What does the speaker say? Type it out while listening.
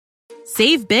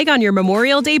Save big on your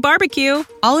Memorial Day barbecue,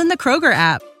 all in the Kroger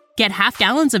app. Get half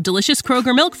gallons of delicious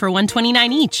Kroger milk for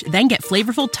 $1.29 each. Then get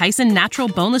flavorful Tyson natural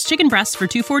boneless chicken breasts for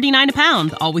 $2.49 a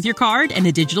pound, all with your card and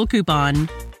a digital coupon.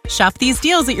 Shop these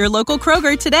deals at your local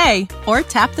Kroger today, or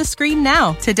tap the screen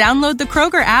now to download the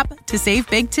Kroger app to save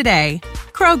big today.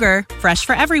 Kroger, fresh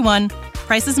for everyone.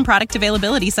 Prices and product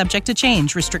availability subject to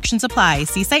change. Restrictions apply.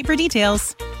 See site for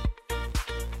details.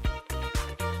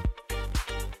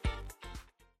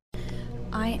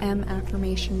 I am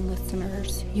Affirmation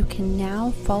listeners. You can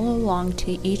now follow along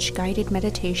to each guided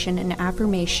meditation and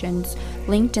affirmations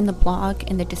linked in the blog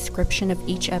in the description of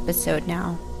each episode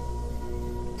now.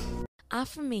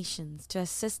 Affirmations to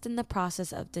assist in the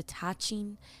process of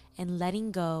detaching and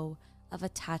letting go of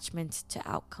attachment to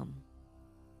outcome.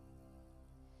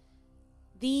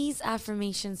 These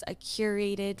affirmations are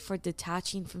curated for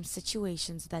detaching from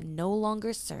situations that no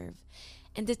longer serve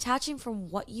and detaching from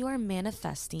what you are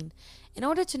manifesting in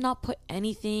order to not put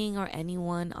anything or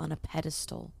anyone on a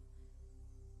pedestal.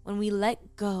 When we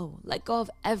let go of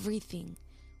everything,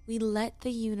 we let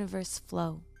the universe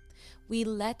flow. We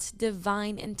let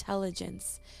divine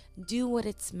intelligence do what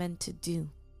it's meant to do.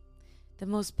 The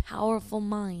most powerful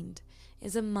mind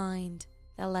is a mind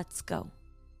that lets go.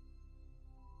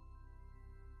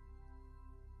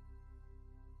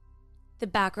 The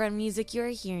background music you are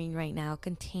hearing right now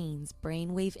contains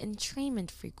brainwave entrainment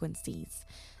frequencies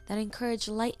that encourage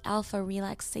light alpha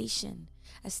relaxation,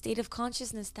 a state of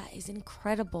consciousness that is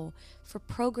incredible for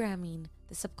programming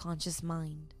the subconscious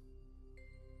mind.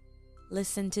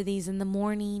 Listen to these in the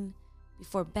morning,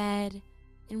 before bed,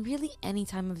 and really any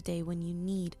time of day when you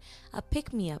need a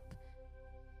pick-me-up.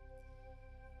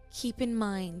 Keep in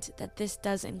mind that this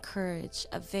does encourage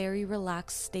a very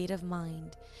relaxed state of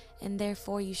mind, and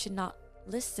therefore you should not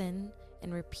listen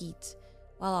and repeat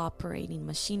while operating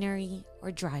machinery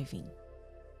or driving.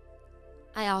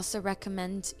 I also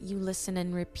recommend you listen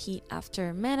and repeat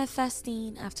after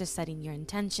manifesting, after setting your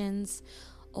intentions,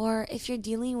 or if you're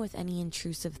dealing with any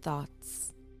intrusive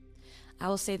thoughts. I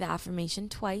will say the affirmation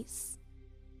twice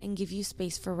and give you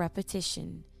space for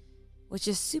repetition, which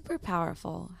is super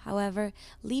powerful. However,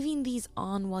 leaving these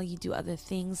on while you do other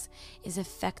things is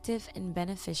effective and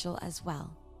beneficial as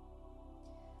well.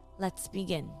 Let's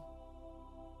begin.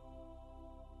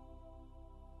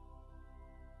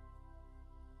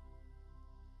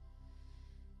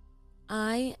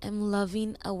 I am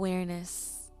loving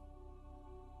awareness.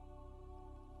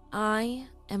 I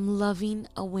am loving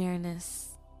awareness.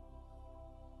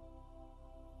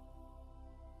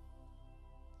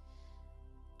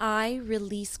 I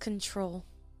release control.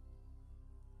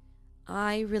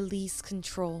 I release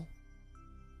control.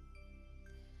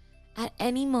 At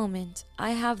any moment,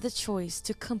 I have the choice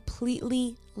to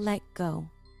completely let go.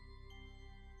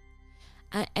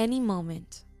 At any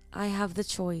moment, I have the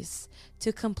choice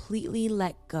to completely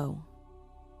let go.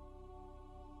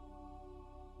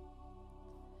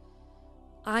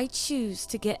 I choose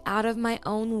to get out of my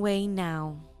own way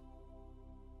now.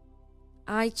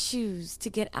 I choose to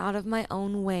get out of my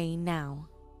own way now.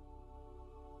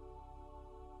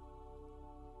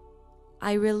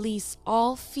 I release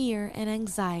all fear and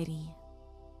anxiety.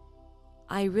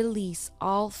 I release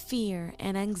all fear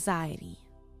and anxiety.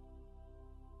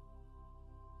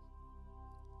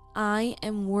 I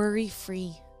am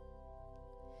worry-free.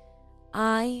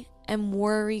 I am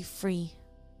worry-free.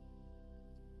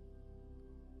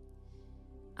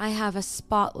 I have a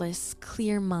spotless,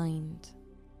 clear mind.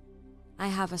 I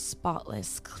have a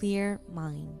spotless, clear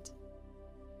mind.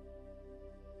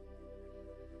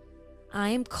 I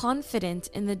am confident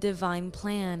in the divine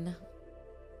plan.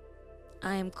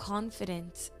 I am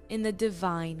confident in the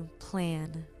divine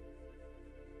plan.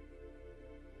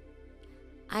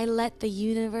 I let the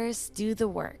universe do the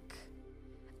work.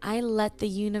 I let the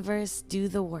universe do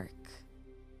the work.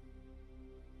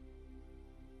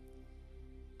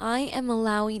 I am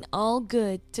allowing all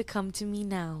good to come to me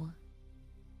now.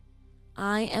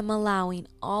 I am allowing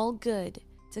all good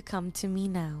to come to me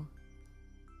now.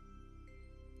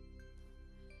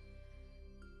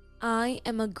 I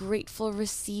am a grateful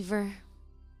receiver.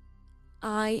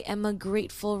 I am a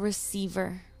grateful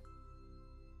receiver.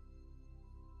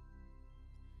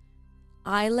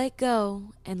 I let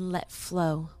go and let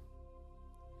flow.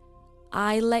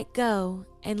 I let go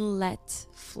and let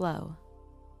flow.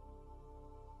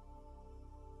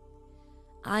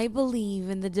 I believe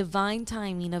in the divine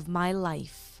timing of my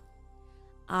life.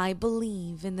 I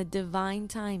believe in the divine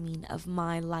timing of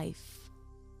my life.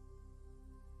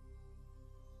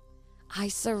 I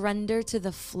surrender to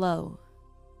the flow.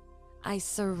 I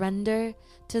surrender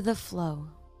to the flow.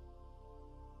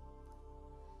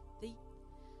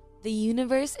 The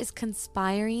universe is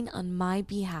conspiring on my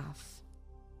behalf.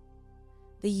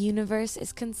 The universe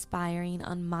is conspiring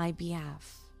on my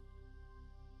behalf.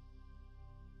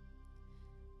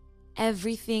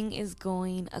 Everything is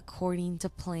going according to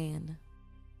plan.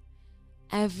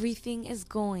 Everything is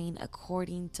going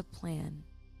according to plan.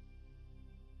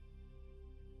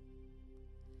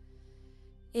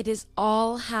 It is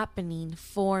all happening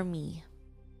for me.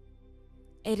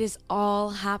 It is all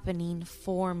happening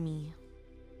for me.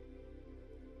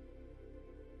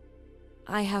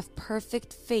 I have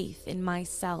perfect faith in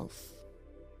myself.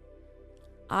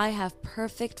 I have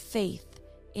perfect faith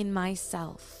in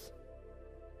myself.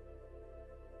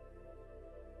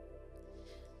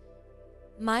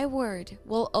 My word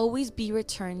will always be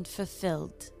returned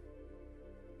fulfilled.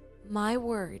 My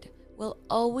word will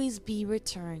always be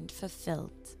returned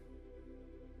fulfilled.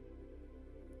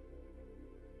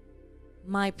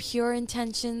 My pure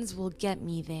intentions will get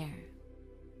me there.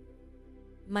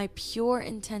 My pure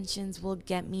intentions will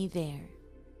get me there.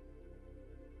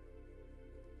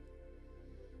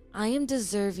 I am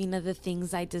deserving of the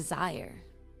things I desire.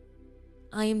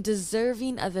 I am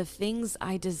deserving of the things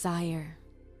I desire.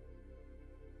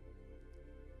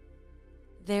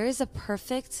 There is a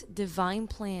perfect divine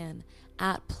plan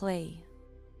at play.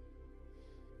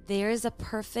 There is a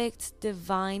perfect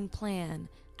divine plan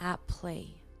at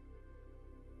play.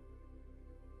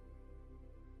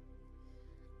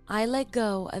 I let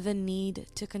go of the need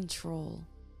to control.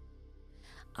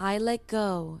 I let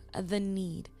go of the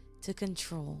need to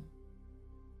control.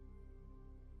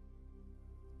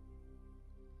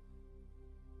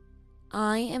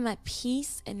 I am at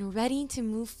peace and ready to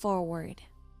move forward.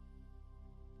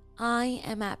 I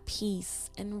am at peace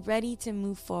and ready to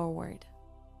move forward.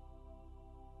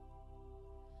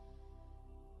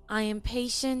 I am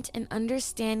patient and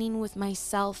understanding with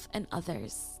myself and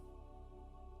others.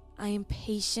 I am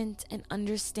patient and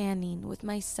understanding with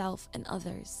myself and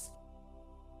others.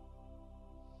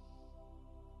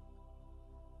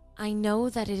 I know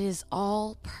that it is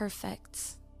all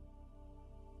perfect.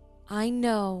 I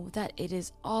know that it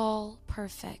is all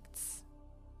perfect.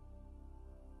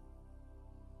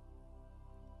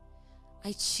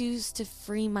 I choose to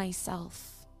free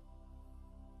myself.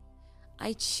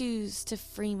 I choose to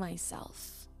free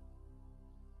myself.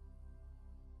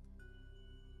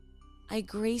 I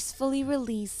gracefully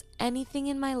release anything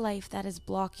in my life that is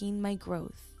blocking my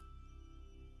growth.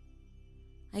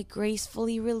 I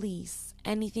gracefully release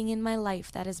anything in my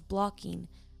life that is blocking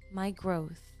my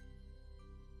growth.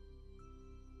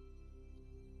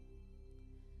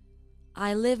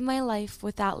 I live my life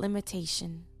without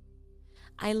limitation.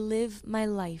 I live my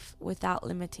life without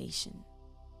limitation.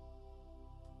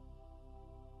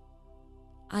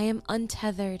 I am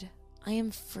untethered. I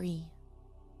am free.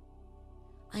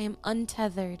 I am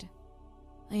untethered.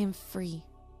 I am free.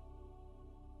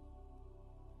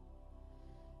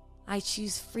 I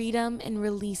choose freedom and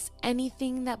release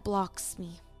anything that blocks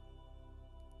me.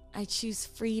 I choose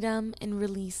freedom and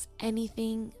release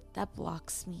anything that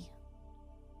blocks me.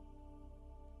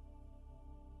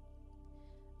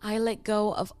 I let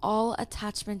go of all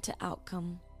attachment to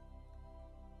outcome.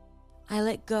 I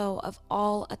let go of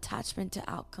all attachment to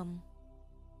outcome.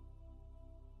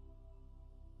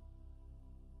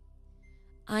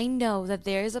 I know that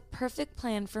there is a perfect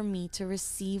plan for me to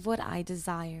receive what I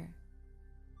desire.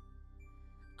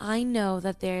 I know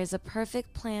that there is a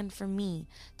perfect plan for me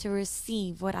to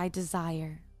receive what I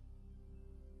desire.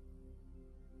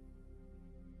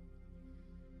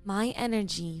 My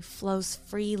energy flows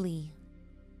freely.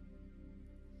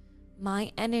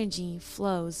 My energy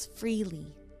flows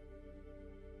freely.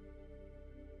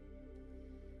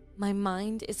 My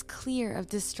mind is clear of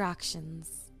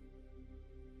distractions.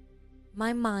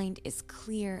 My mind is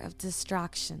clear of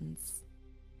distractions.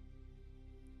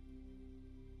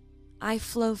 I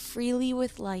flow freely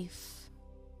with life.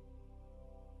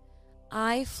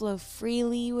 I flow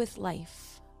freely with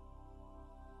life.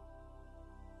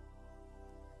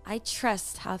 I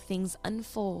trust how things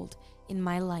unfold in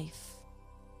my life.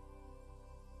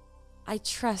 I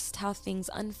trust how things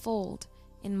unfold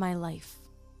in my life.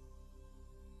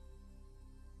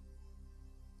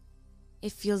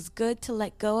 It feels good to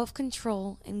let go of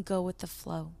control and go with the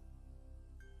flow.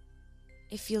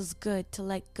 It feels good to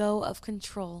let go of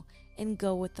control and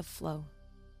go with the flow.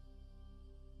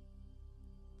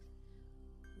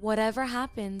 Whatever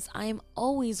happens, I am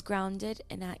always grounded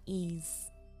and at ease.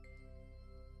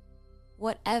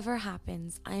 Whatever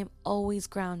happens, I am always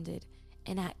grounded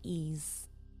and at ease.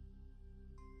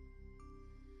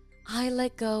 I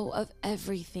let go of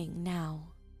everything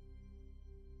now.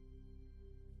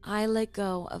 I let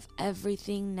go of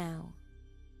everything now.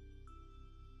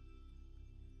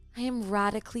 I am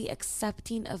radically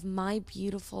accepting of my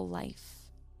beautiful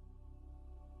life.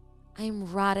 I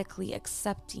am radically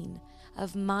accepting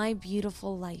of my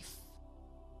beautiful life.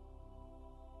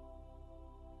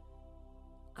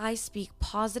 I speak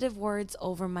positive words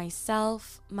over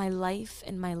myself, my life,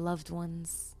 and my loved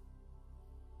ones.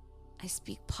 I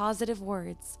speak positive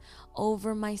words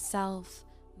over myself,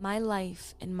 my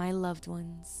life, and my loved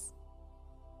ones.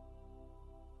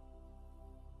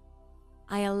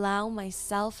 I allow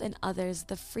myself and others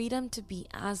the freedom to be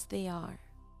as they are.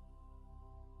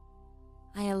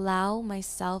 I allow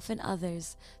myself and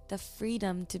others the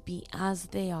freedom to be as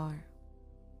they are.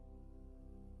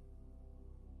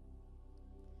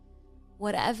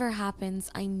 Whatever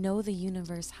happens, I know the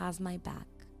universe has my back.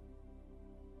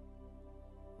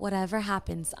 Whatever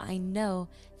happens, I know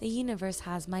the universe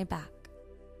has my back.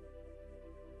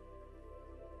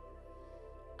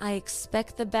 I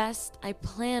expect the best, I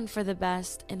plan for the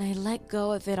best, and I let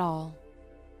go of it all.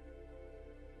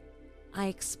 I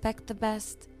expect the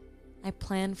best, I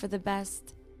plan for the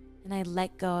best, and I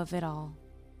let go of it all.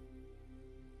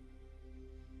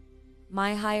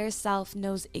 My higher self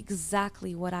knows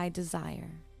exactly what I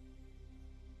desire.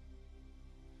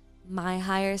 My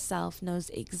higher self knows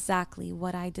exactly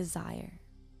what I desire.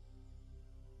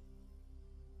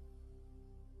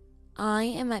 I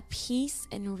am at peace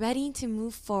and ready to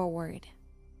move forward.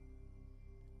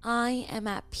 I am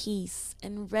at peace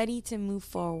and ready to move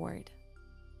forward.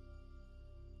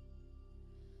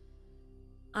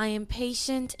 I am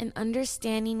patient and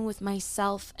understanding with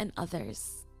myself and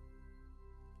others.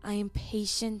 I am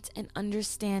patient and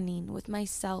understanding with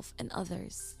myself and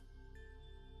others.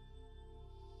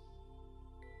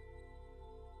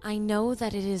 I know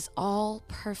that it is all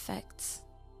perfect.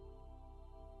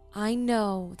 I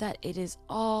know that it is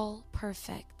all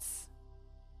perfect.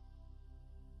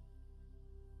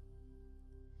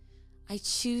 I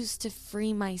choose to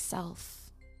free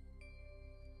myself.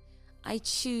 I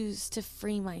choose to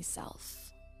free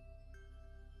myself.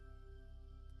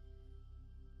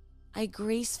 I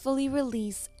gracefully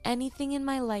release anything in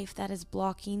my life that is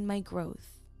blocking my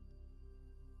growth.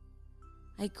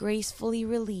 I gracefully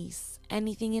release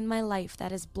anything in my life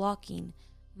that is blocking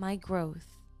my growth.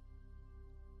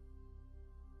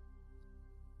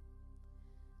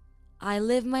 I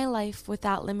live my life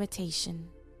without limitation.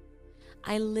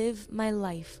 I live my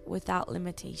life without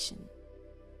limitation.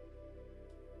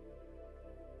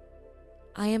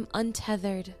 I am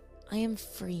untethered. I am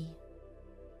free.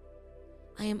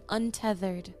 I am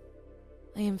untethered.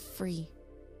 I am free.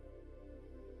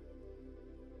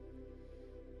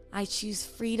 I choose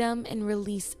freedom and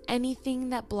release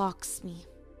anything that blocks me.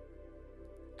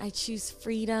 I choose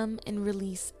freedom and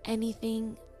release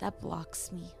anything that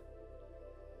blocks me.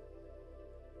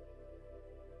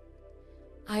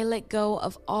 I let go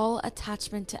of all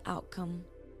attachment to outcome.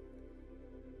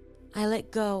 I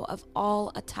let go of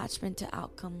all attachment to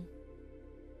outcome.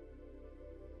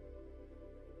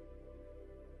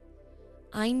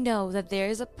 I know that there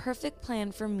is a perfect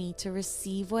plan for me to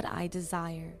receive what I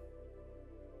desire.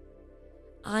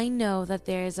 I know that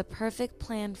there is a perfect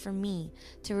plan for me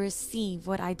to receive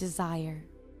what I desire.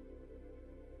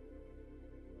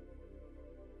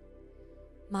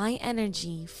 My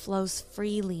energy flows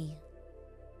freely.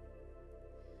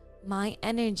 My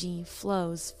energy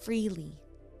flows freely.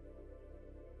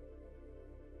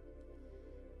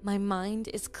 My mind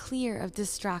is clear of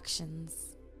distractions.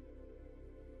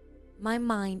 My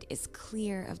mind is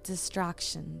clear of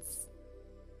distractions.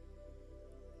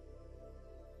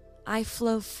 I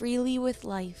flow freely with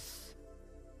life.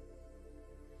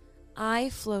 I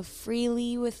flow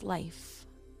freely with life.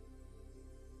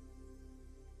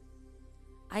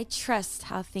 I trust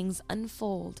how things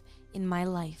unfold in my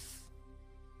life.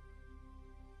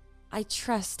 I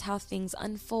trust how things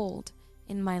unfold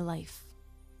in my life.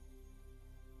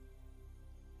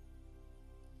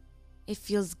 It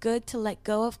feels good to let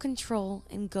go of control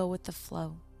and go with the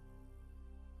flow.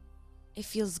 It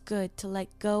feels good to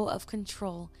let go of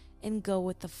control and go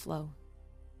with the flow.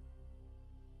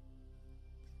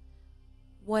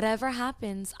 Whatever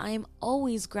happens, I am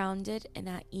always grounded and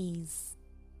at ease.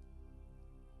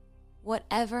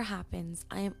 Whatever happens,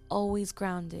 I am always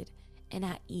grounded and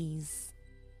at ease.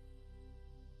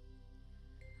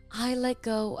 I let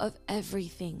go of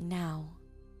everything now.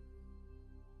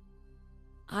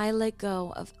 I let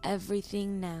go of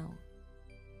everything now.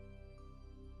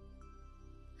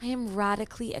 I am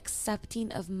radically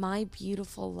accepting of my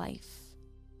beautiful life.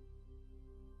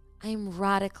 I am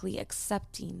radically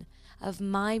accepting of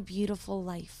my beautiful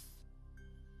life.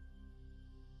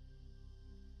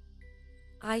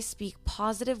 I speak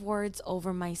positive words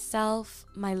over myself,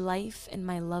 my life, and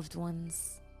my loved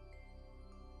ones.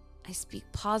 I speak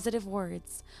positive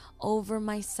words over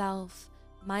myself,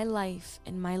 my life,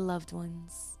 and my loved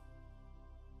ones.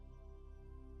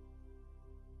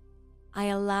 I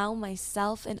allow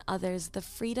myself and others the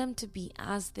freedom to be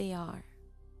as they are.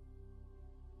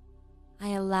 I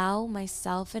allow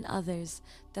myself and others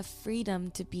the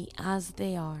freedom to be as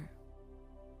they are.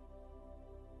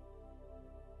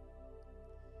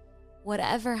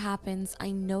 Whatever happens,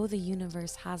 I know the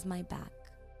universe has my back.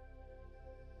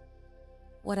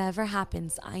 Whatever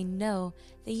happens, I know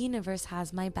the universe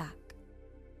has my back.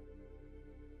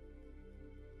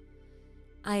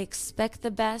 I expect the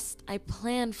best, I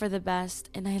plan for the best,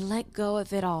 and I let go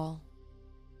of it all.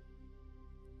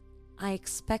 I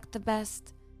expect the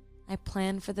best, I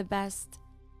plan for the best,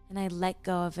 and I let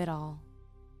go of it all.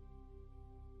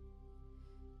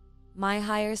 My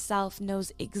higher self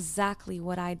knows exactly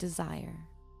what I desire.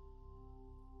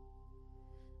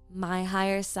 My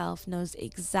higher self knows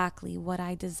exactly what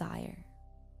I desire.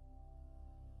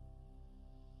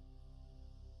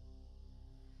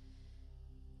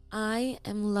 I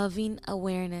am loving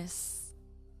awareness.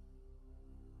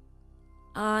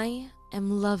 I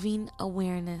am loving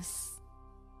awareness.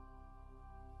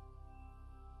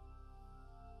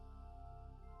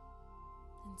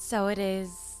 And so it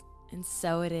is, and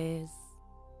so it is,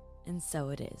 and so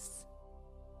it is.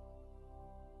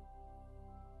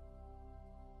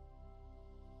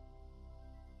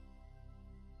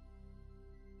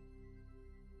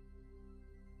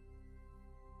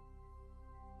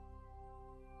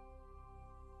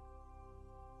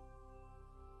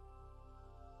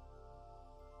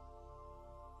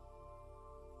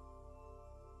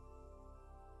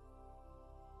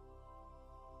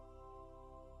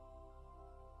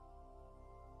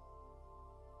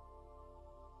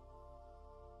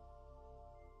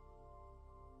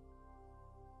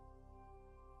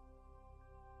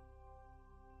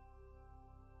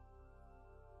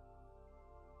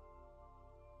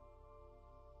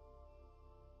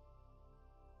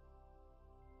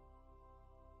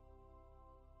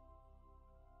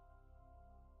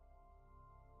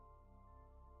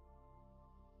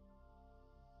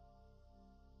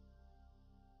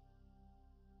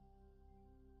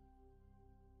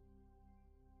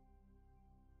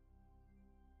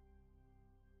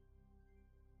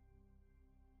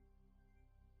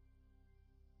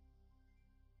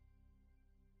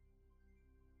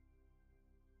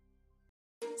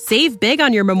 Save big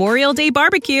on your Memorial Day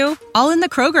barbecue, all in the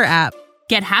Kroger app.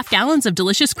 Get half gallons of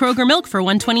delicious Kroger milk for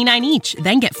 $1.29 each.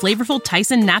 Then get flavorful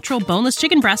Tyson natural boneless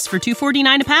chicken breasts for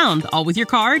 $2.49 a pound, all with your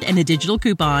card and a digital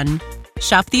coupon.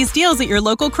 Shop these deals at your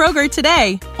local Kroger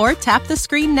today, or tap the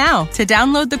screen now to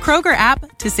download the Kroger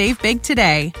app to save big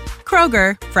today.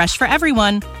 Kroger, fresh for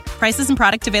everyone. Prices and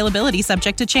product availability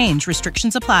subject to change.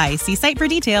 Restrictions apply. See site for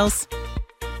details.